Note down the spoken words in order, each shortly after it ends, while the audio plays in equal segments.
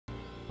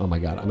Oh my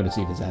god, I'm gonna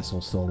see if this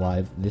asshole's still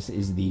alive. This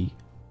is the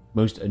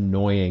most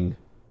annoying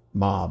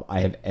mob I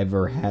have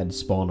ever had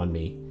spawn on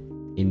me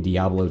in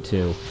Diablo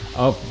 2.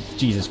 Oh,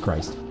 Jesus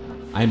Christ.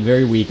 I'm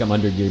very weak, I'm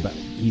under gear, but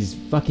he's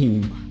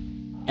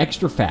fucking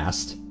extra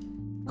fast,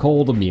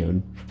 cold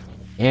immune,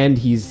 and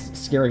he's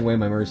scaring away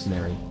my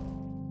mercenary.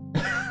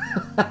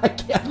 I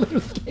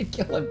literally can't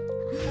kill him.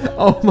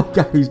 Oh my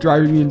god, he's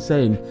driving me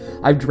insane.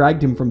 I've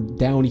dragged him from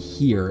down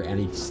here, and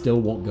he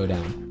still won't go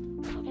down.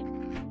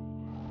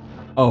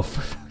 Oh,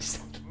 for fuck's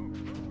sake.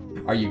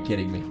 Are you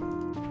kidding me?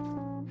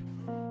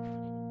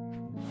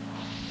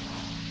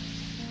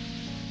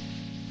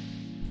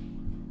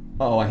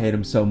 Oh, I hate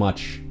him so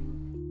much.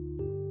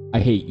 I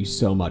hate you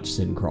so much,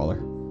 Sin Crawler.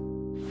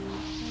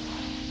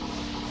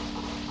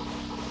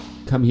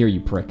 Come here, you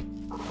prick.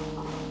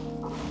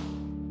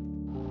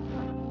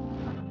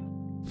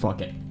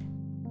 Fuck it.